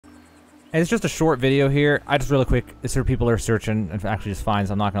And it's just a short video here. I just really quick, it's for people that are searching, and actually just fine,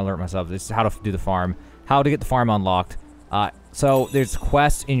 so I'm not going to alert myself. It's how to do the farm. How to get the farm unlocked. So there's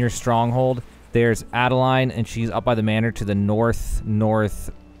quests in your stronghold. There's Adeline, and she's up by the manor to the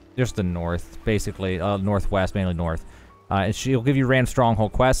just the north, basically. Northwest, mainly north. And she'll give you random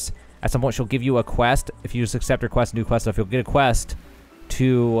stronghold quests. At some point, she'll give you a quest. If you just accept her quest and do quest stuff, you'll get a quest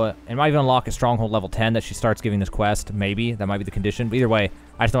to... it might even unlock a stronghold level 10 that she starts giving this quest. Maybe. That might be the condition. But either way,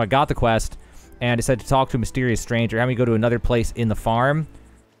 I just know I got the quest, and it said to talk to a mysterious stranger. Have me go to another place in the farm.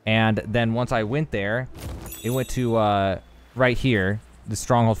 And then once I went there, it went to right here, the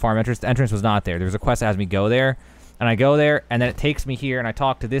stronghold farm entrance. The entrance was not there. There was a quest that has me go there. And I go there, and then it takes me here, and I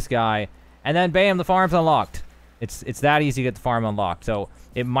talk to this guy, and then bam, the farm's unlocked. It's that easy to get the farm unlocked. So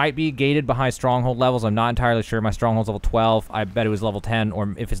it might be gated behind stronghold levels. I'm not entirely sure. My stronghold's level 12. I bet it was level 10,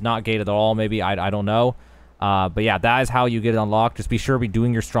 or if it's not gated at all, maybe. I don't know. But yeah, that is how you get it unlocked. Just be sure to be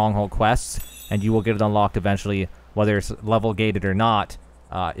doing your stronghold quests, and you will get it unlocked eventually, whether it's level gated or not.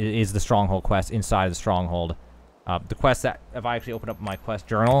 It is the stronghold quest inside of the stronghold. The quest that, if I actually open up my quest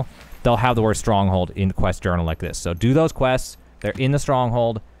journal, they'll have the word stronghold in the quest journal like this. So do those quests. They're in the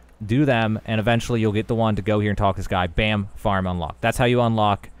stronghold. Do them, and eventually you'll get the one to go here and talk to this guy. Bam, farm unlocked. That's how you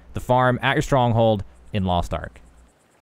unlock the farm at your stronghold in Lost Ark.